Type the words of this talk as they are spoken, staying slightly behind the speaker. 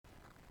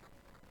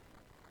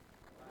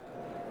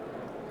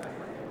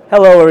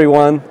Hello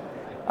everyone.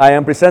 I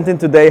am presenting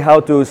today how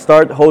to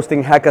start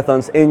hosting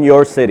hackathons in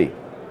your city.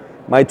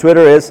 My Twitter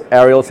is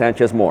Ariel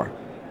Sanchez More.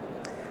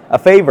 A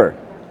favor,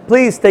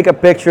 please take a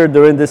picture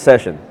during this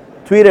session.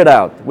 Tweet it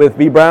out with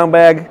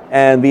VBrownBag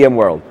and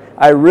VMworld.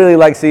 I really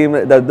like seeing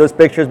those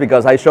pictures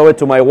because I show it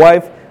to my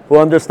wife, who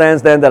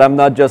understands then that I'm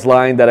not just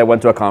lying that I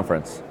went to a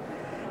conference.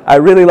 I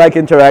really like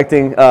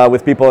interacting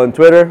with people on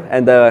Twitter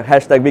and the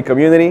hashtag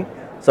 #VCommunity,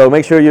 so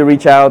make sure you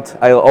reach out.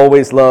 I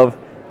always love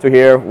to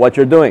hear what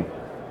you're doing.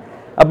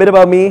 A bit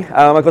about me,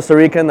 I'm a Costa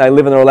Rican, I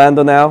live in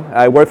Orlando now.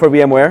 I work for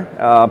VMware,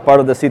 part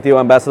of the CTO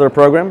Ambassador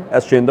Program,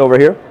 as Chind over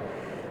here.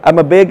 I'm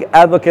a big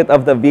advocate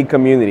of the V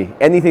community.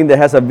 Anything that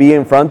has a V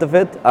in front of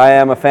it, I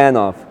am a fan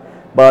of.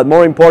 But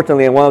more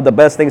importantly, and one of the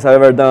best things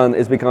I've ever done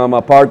is become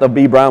a part of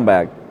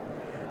VBrownBag.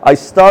 I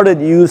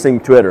started using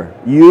Twitter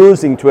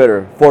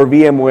for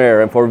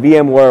VMware and for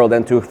VMworld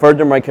and to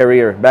further my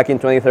career back in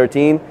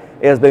 2013.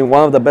 It has been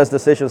one of the best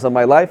decisions of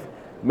my life.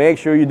 Make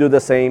sure you do the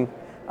same.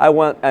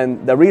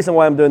 And the reason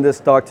why I'm doing this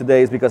talk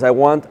today is because I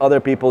want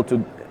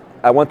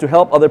to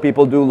help other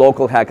people do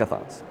local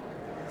hackathons.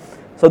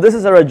 So this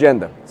is our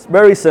agenda. It's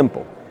very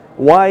simple.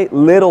 Why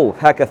little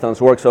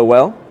hackathons work so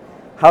well,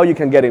 how you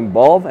can get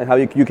involved and how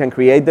you can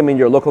create them in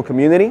your local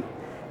community,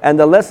 and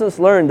the lessons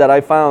learned that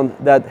I found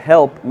that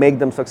help make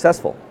them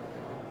successful.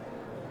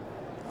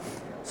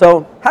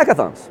 So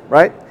hackathons,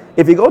 right?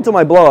 If you go to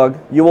my blog,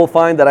 you will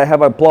find that I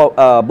have a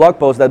blog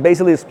post that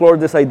basically explores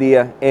this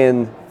idea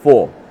in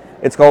full.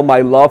 It's called My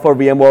Love for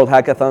VMworld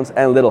Hackathons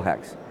and Little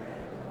Hacks.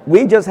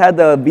 We just had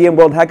the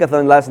VMworld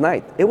Hackathon last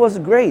night. It was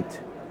great.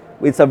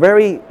 It's a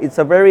very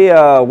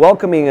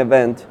welcoming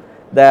event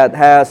that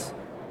has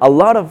a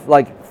lot of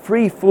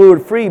free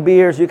food, free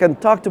beers. You can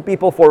talk to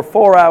people for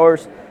 4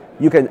 hours.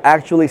 You can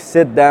actually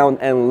sit down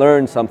and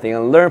learn something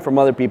and learn from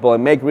other people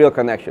and make real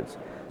connections.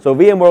 So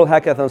VMworld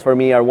Hackathons for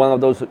me are one of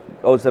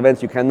those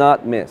events you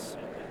cannot miss.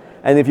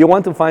 And if you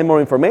want to find more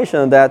information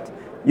on that,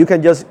 you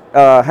can just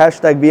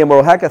hashtag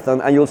VMworld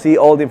Hackathon and you'll see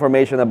all the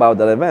information about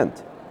that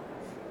event.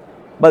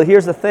 But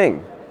here's the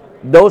thing.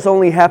 Those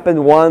only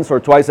happen once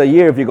or twice a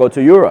year if you go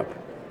to Europe.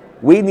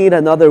 We need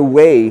another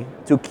way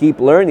to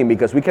keep learning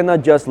because we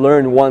cannot just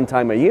learn one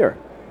time a year.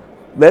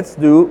 Let's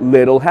do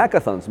little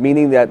hackathons,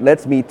 meaning that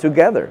let's meet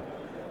together.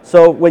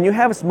 So when you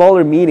have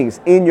smaller meetings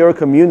in your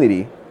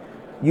community,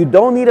 you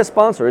don't need a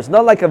sponsor. It's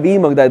not like a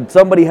VMUG that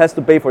somebody has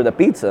to pay for the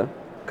pizza.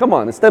 Come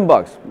on, it's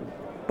 $10.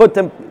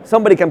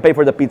 Somebody can pay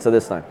for the pizza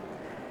this time.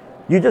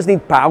 You just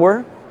need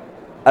power,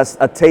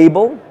 a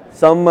table,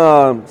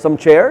 some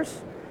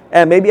chairs,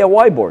 and maybe a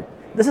whiteboard.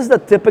 This is the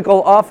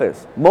typical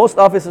office. Most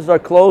offices are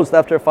closed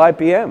after 5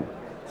 p.m.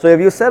 So if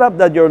you set up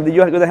that you're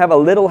going to have a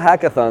little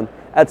hackathon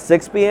at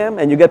 6 p.m.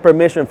 and you get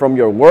permission from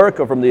your work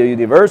or from the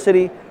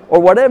university or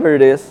whatever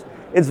it is,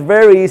 it's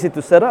very easy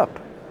to set up.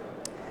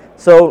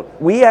 So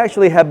we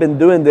actually have been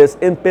doing this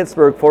in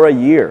Pittsburgh for a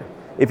year.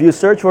 If you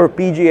search for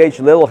PGH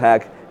Little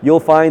Hack, you'll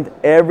find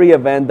every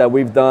event that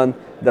we've done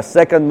the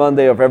second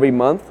Monday of every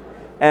month.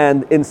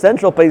 And in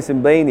Central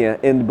Pennsylvania,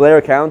 in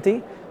Blair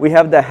County, we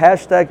have the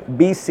hashtag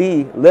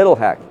BC Little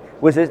Hack,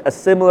 which is a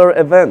similar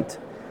event.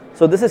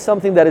 So this is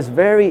something that is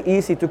very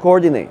easy to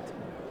coordinate.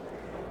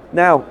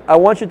 Now, I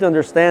want you to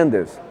understand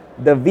this.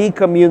 The V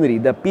community,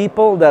 the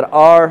people that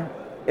are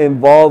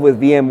involved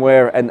with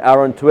VMware and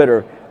are on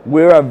Twitter,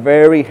 we're a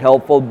very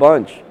helpful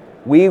bunch.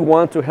 We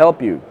want to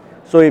help you.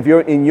 So if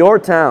you're in your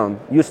town,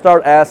 you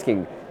start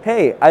asking,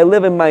 hey, I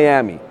live in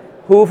Miami.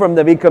 Who from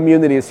the V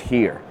community is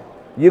here?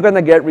 You're going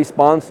to get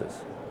responses.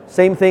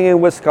 Same thing in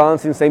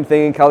Wisconsin, same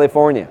thing in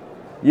California.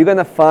 You're going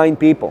to find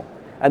people.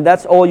 And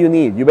that's all you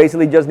need. You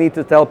basically just need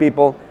to tell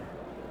people,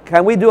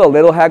 can we do a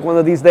little hack one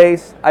of these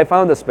days? I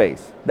found a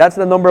space. That's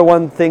the number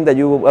one thing that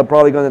you are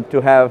probably going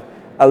to have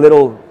a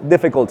little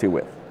difficulty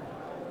with.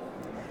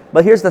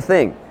 But here's the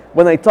thing.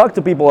 When I talk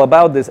to people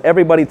about this,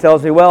 everybody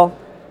tells me, well,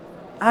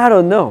 I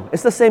don't know.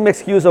 It's the same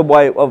excuse of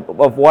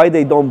why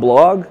they don't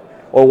blog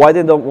or why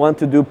they don't want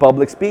to do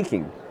public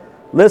speaking.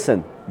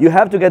 Listen, you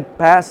have to get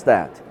past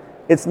that.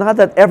 It's not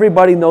that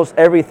everybody knows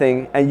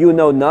everything and you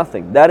know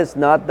nothing. That is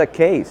not the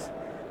case.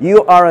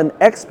 You are an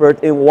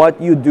expert in what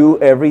you do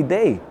every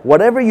day.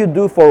 Whatever you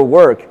do for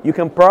work, you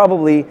can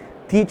probably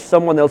teach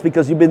someone else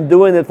because you've been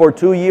doing it for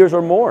 2 years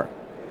or more.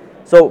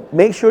 So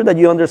make sure that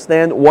you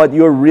understand what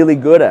you're really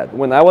good at.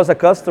 When I was a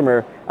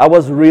customer, I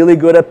was really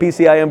good at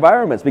PCI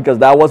environments because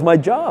that was my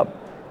job.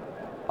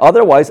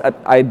 Otherwise,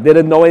 I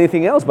didn't know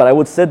anything else, but I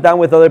would sit down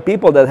with other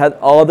people that had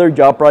other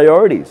job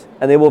priorities,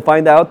 and they will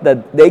find out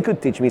that they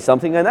could teach me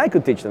something and I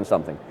could teach them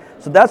something.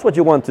 So that's what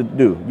you want to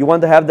do. You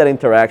want to have that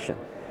interaction.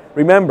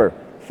 Remember,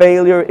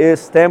 failure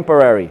is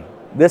temporary.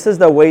 This is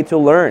the way to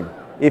learn.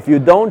 If you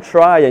don't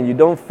try and you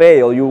don't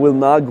fail, you will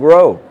not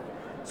grow.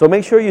 So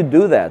make sure you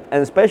do that,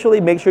 and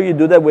especially make sure you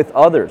do that with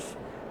others.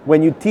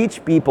 When you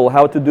teach people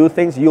how to do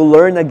things, you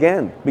learn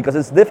again because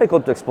it's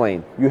difficult to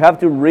explain. You have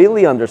to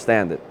really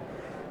understand it.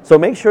 So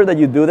make sure that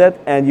you do that,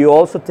 and you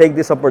also take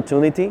this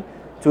opportunity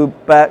to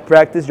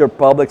practice your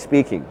public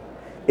speaking.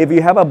 If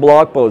you have a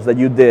blog post that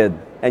you did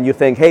and you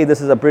think, hey,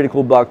 this is a pretty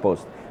cool blog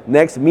post,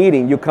 next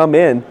meeting you come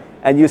in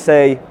and you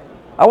say,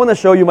 I want to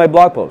show you my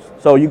blog post.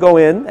 So you go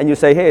in and you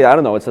say, hey, I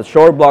don't know, it's a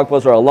short blog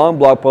post or a long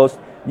blog post.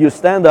 You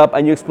stand up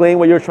and you explain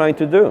what you're trying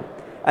to do,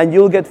 and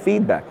you'll get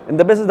feedback. And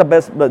this is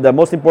the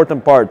most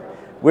important part.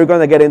 We're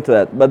going to get into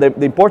that. But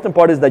the important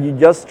part is that you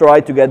just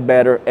try to get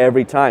better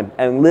every time.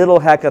 And little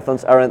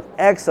hackathons are an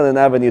excellent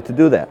avenue to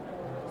do that.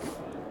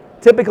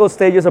 Typical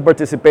stages of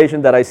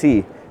participation that I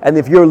see, and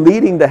if you're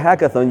leading the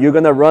hackathon, you're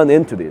going to run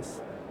into this.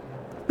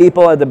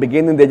 People at the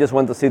beginning, they just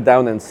want to sit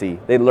down and see.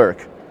 They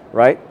lurk,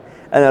 right?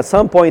 And at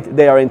some point,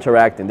 they are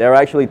interacting. They're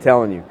actually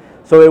telling you.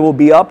 So it will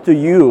be up to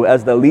you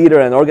as the leader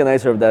and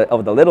organizer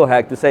of the little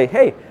hack to say,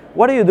 hey,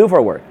 what do you do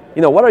for work?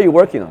 What are you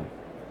working on?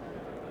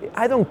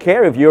 I don't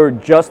care if you're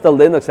just a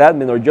Linux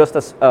admin or just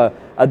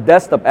a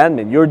desktop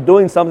admin. You're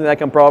doing something I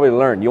can probably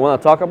learn. You want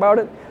to talk about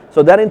it?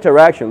 So that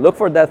interaction, look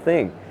for that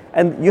thing.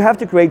 And you have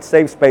to create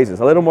safe spaces.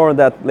 A little more on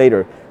that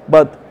later.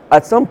 But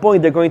at some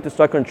point, they're going to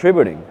start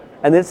contributing.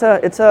 And it's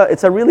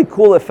a really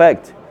cool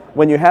effect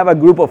when you have a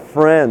group of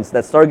friends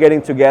that start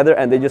getting together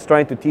and they're just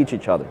trying to teach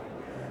each other.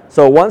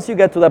 So once you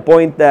get to the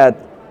point that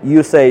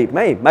you say,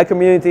 hey, my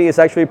community is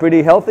actually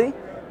pretty healthy,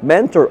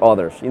 mentor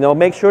others.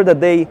 Make sure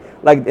that they,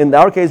 like in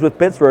our case with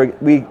Pittsburgh,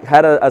 we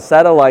had a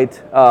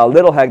satellite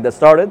little hack that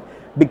started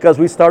because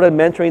we started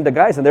mentoring the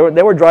guys, and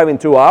they were driving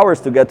 2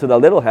 hours to get to the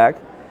little hack.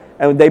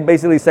 And they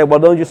basically said, well,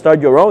 don't you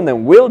start your own,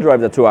 and we'll drive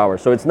the 2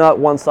 hours. So it's not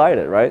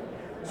one-sided, right?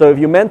 So if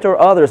you mentor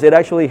others, it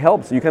actually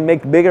helps. You can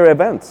make bigger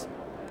events.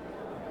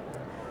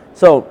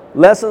 So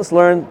lessons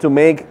learned to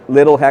make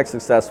little hacks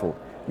successful.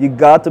 You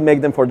got to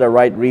make them for the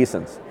right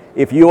reasons.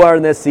 If you are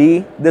an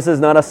SE, this is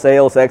not a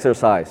sales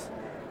exercise.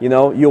 You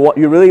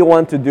really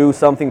want to do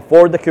something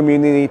for the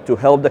community to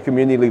help the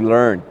community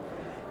learn.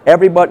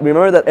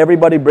 Remember that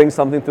everybody brings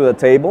something to the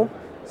table.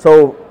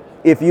 So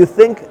if you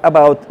think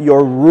about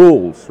your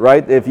rules,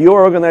 right? If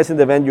you're organizing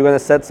the event, you're going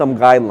to set some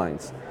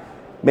guidelines.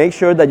 Make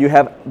sure that you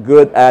have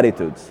good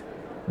attitudes.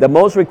 The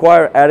most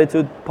required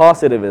attitude,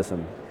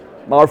 positivism.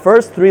 Our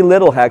first 3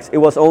 little hacks, it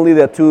was only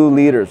the 2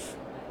 leaders.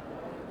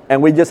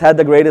 And we just had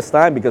the greatest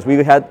time because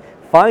we had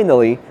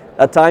finally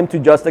a time to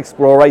just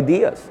explore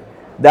ideas.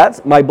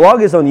 My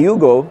blog is on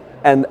Hugo,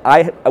 and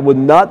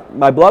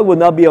my blog would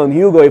not be on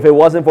Hugo if it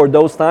wasn't for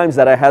those times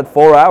that I had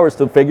 4 hours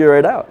to figure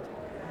it out.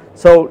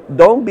 So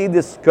don't be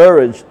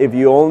discouraged if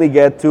you only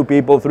get 2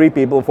 people, 3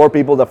 people, 4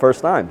 people the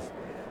first times.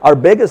 Our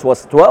biggest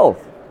was 12,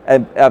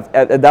 and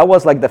that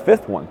was like the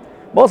 5th one.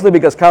 Mostly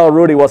because Kyle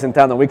Rudy was in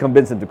town and we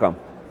convinced him to come.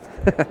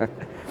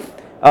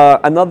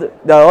 The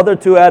other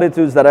 2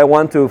 attitudes that I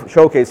want to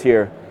showcase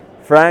here,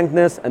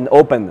 frankness and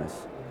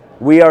openness.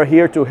 We are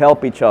here to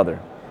help each other.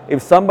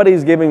 If somebody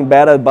is giving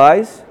bad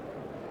advice,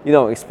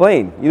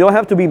 explain. You don't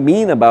have to be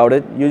mean about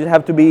it. You just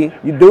have to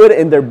you do it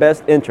in their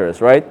best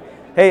interest, right?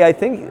 Hey, I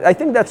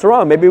think that's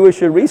wrong. Maybe we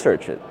should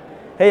research it.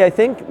 Hey, I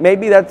think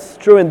maybe that's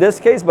true in this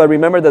case, but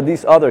remember that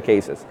these other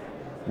cases.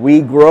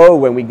 We grow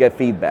when we get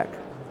feedback.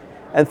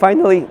 And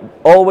finally,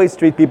 always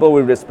treat people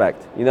with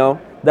respect.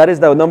 That is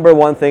the number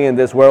one thing in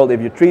this world. If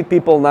you treat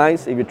people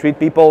nice, if you treat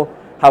people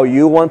how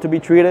you want to be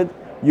treated,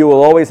 you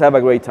will always have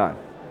a great time.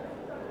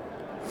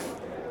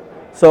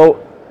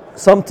 So,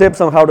 some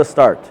tips on how to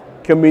start.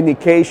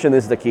 Communication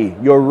is the key.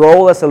 Your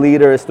role as a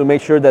leader is to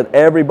make sure that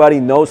everybody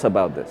knows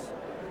about this.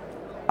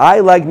 I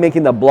like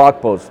making a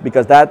blog post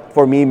because that,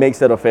 for me,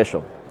 makes it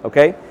official,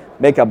 okay?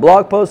 Make a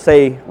blog post,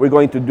 say, we're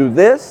going to do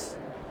this.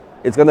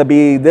 It's going to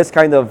be this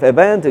kind of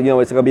event. It's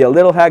going to be a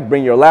little hack.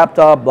 Bring your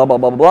laptop, blah, blah,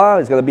 blah, blah.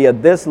 It's going to be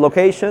at this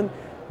location.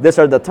 These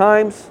are the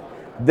times,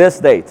 this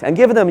date. And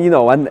give them,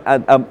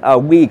 a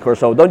week or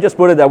so. Don't just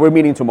put it that we're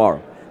meeting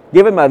tomorrow.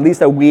 Give them at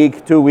least a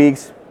week, 2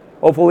 weeks,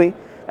 hopefully,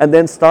 and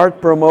then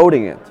start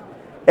promoting it.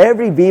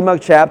 Every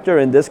VMworld chapter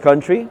in this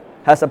country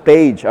has a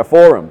page, a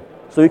forum.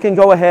 So you can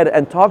go ahead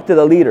and talk to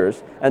the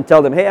leaders and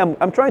tell them, hey,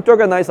 I'm trying to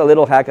organize a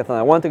little hackathon.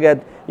 I want to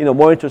get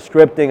more into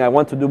scripting. I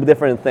want to do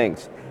different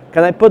things.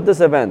 Can I put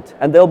this event?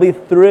 And they'll be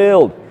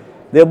thrilled.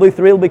 They'll be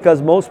thrilled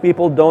because most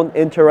people don't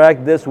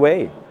interact this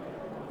way.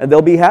 And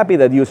they'll be happy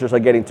that users are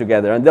getting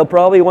together. And they'll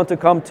probably want to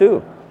come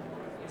too.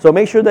 So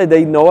make sure that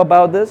they know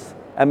about this.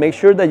 And make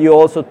sure that you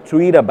also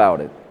tweet about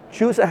it.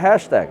 Choose a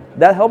hashtag.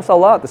 That helps a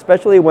lot,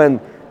 especially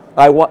when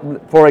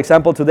for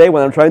example, today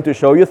when I'm trying to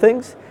show you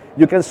things,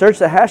 you can search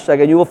the hashtag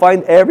and you will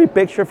find every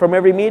picture from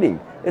every meeting.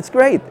 It's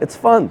great. It's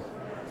fun.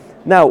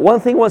 Now, one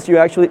thing once you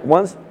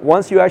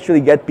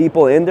actually get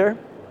people in there,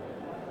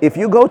 if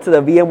you go to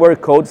the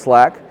VMworld Code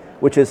Slack,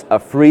 which is a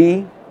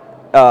free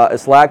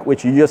Slack,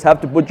 which you just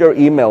have to put your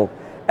email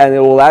and it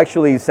will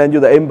actually send you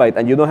the invite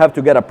and you don't have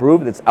to get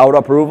approved, it's auto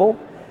approval,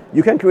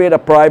 you can create a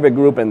private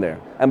group in there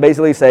and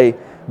basically say,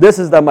 this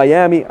is the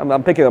Miami,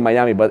 I'm picking on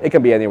Miami, but it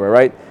can be anywhere,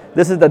 right?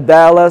 This is the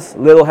Dallas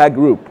Little Hack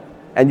group,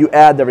 and you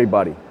add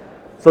everybody.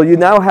 So you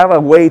now have a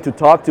way to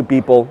talk to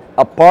people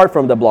apart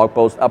from the blog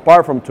post,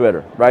 apart from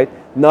Twitter, right?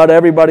 Not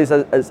everybody's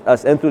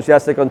as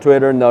enthusiastic on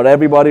Twitter, not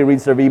everybody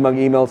reads their VMworld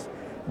emails,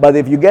 but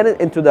if you get it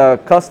into the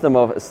custom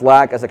of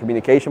Slack as a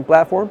communication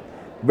platform,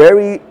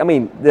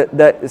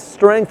 the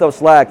strength of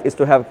Slack is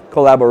to have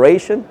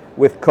collaboration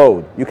with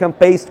code. You can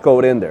paste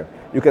code in there.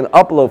 You can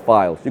upload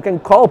files. You can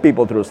call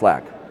people through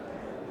Slack.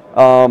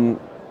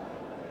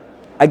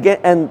 Again,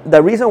 and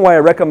the reason why I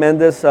recommend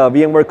this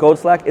VMware Code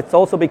Slack, it's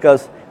also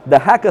because the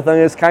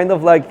hackathon is kind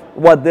of like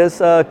what this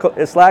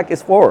Slack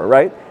is for,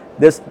 right?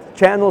 There's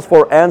channels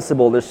for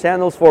Ansible, there's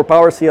channels for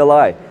Power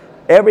CLI.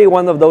 Every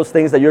one of those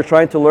things that you're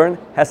trying to learn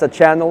has a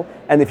channel,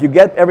 and if you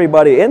get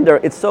everybody in there,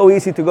 it's so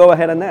easy to go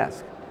ahead and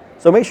ask.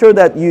 So make sure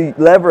that you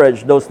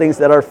leverage those things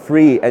that are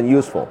free and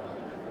useful.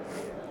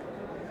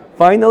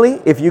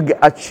 Finally, if you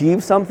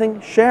achieve something,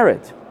 share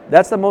it.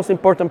 That's the most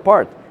important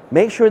part.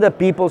 Make sure that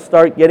people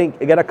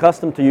get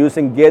accustomed to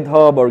using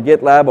GitHub or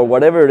GitLab or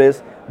whatever it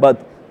is,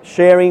 but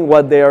sharing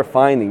what they are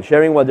finding,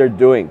 sharing what they're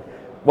doing.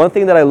 One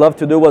thing that I love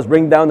to do was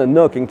bring down a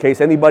Nook in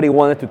case anybody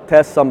wanted to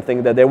test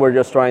something that they were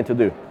just trying to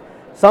do.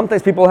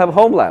 Sometimes people have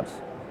home labs.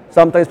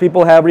 Sometimes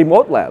people have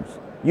remote labs.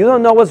 You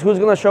don't know who's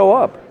going to show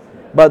up,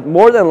 but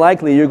more than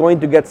likely you're going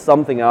to get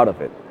something out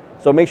of it.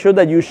 So make sure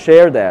that you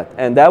share that,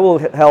 and that will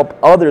help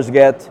others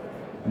get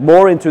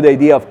more into the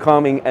idea of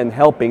coming and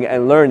helping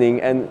and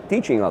learning and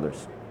teaching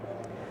others.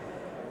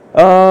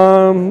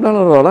 All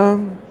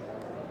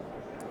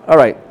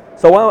right,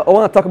 so I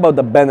want to talk about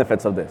the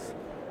benefits of this.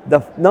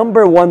 The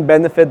number one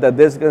benefit that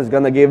this is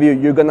going to give you,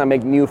 you're going to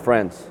make new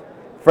friends.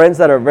 Friends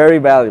that are very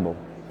valuable.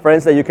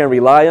 Friends that you can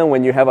rely on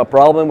when you have a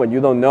problem, when you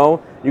don't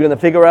know. You're going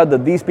to figure out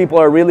that these people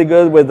are really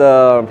good with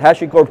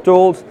HashiCorp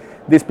tools.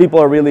 These people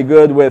are really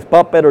good with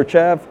Puppet or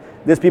Chef.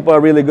 These people are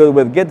really good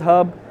with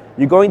GitHub.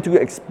 You're going to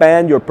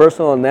expand your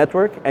personal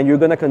network, and you're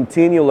going to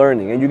continue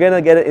learning. And you're going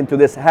to get into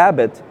this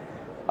habit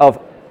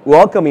of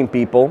welcoming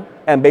people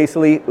and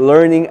basically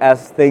learning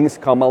as things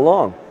come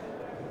along.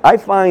 I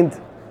find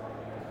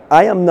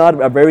I am not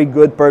a very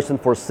good person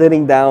for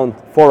sitting down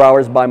 4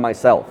 hours by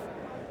myself.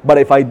 But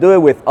if I do it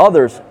with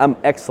others, I'm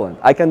excellent.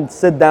 I can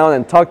sit down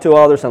and talk to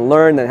others and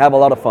learn and have a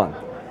lot of fun.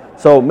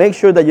 So make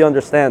sure that you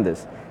understand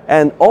this.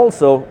 And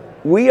also,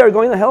 we are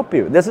going to help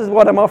you. This is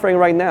what I'm offering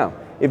right now.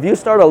 If you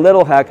start a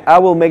little hack, I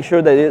will make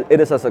sure that it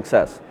is a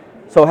success.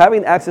 So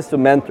having access to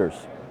mentors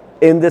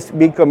in this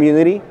big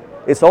community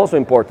is also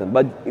important.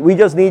 But we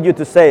just need you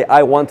to say,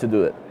 I want to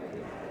do it.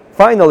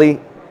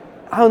 Finally,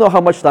 I don't know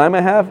how much time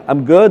I have.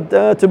 I'm good,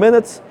 2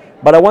 minutes.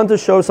 But I want to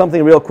show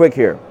something real quick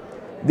here.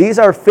 These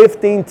are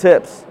 15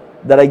 tips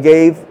that I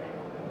gave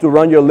to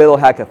run your little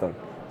hackathon.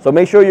 So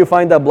make sure you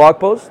find that blog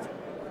post.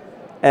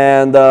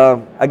 And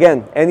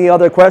again, any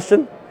other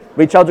question,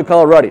 reach out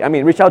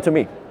to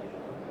me.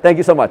 Thank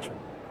you so much.